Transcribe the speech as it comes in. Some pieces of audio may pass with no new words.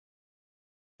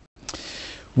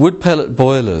Wood pellet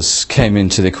boilers came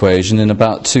into the equation in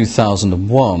about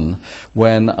 2001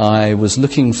 when I was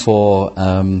looking for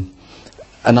an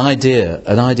idea.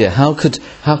 How could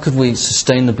we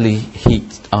sustainably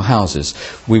heat our houses?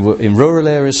 We were in rural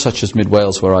areas such as Mid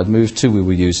Wales, where I'd moved to. We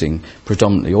were using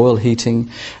predominantly oil heating.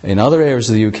 In other areas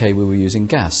of the UK, we were using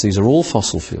gas. These are all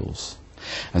fossil fuels.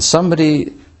 And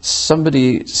somebody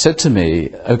said to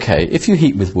me, okay, if you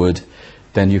heat with wood,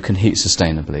 then you can heat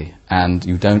sustainably and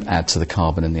you don't add to the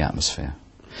carbon in the atmosphere.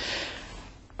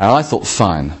 And I thought,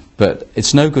 fine, but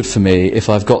it's no good for me if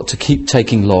I've got to keep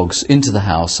taking logs into the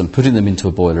house and putting them into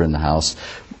a boiler in the house.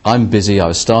 I'm busy, I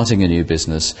was starting a new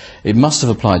business. It must have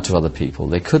applied to other people.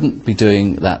 They couldn't be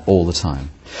doing that all the time.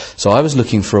 So I was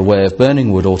looking for a way of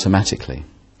burning wood automatically.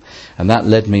 And that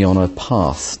led me on a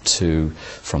path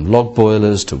from log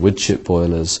boilers to wood chip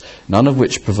boilers, none of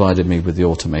which provided me with the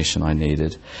automation I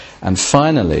needed. And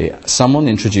finally, someone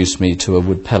introduced me to a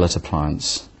wood pellet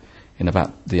appliance in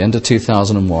about the end of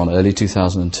 2001, early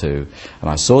 2002. And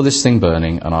I saw this thing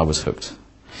burning and I was hooked.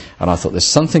 And I thought, there's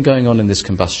something going on in this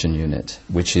combustion unit,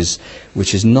 which is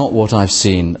not what I've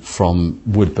seen from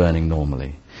wood burning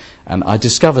normally. And I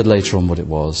discovered later on what it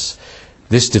was.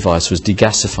 This device was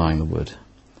degasifying the wood.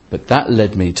 But that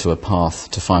led me to a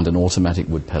path to find an automatic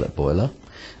wood pellet boiler.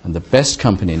 And the best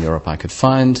company in Europe I could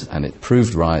find, and it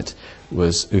proved right,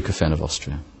 was Okofen of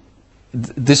Austria.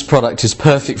 This product is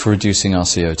perfect for reducing our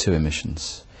CO2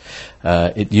 emissions.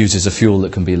 It uses a fuel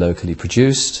that can be locally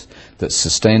produced, that's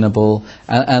sustainable,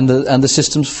 and the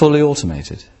system's fully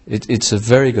automated. It's a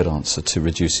very good answer to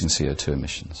reducing CO2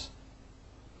 emissions.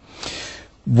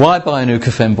 Why buy an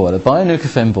Okofen boiler? Buy an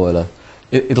Okofen boiler.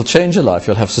 It'll change your life.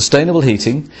 You'll have sustainable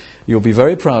heating. You'll be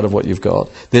very proud of what you've got.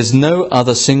 There's no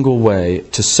other single way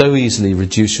to so easily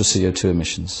reduce your CO2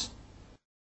 emissions.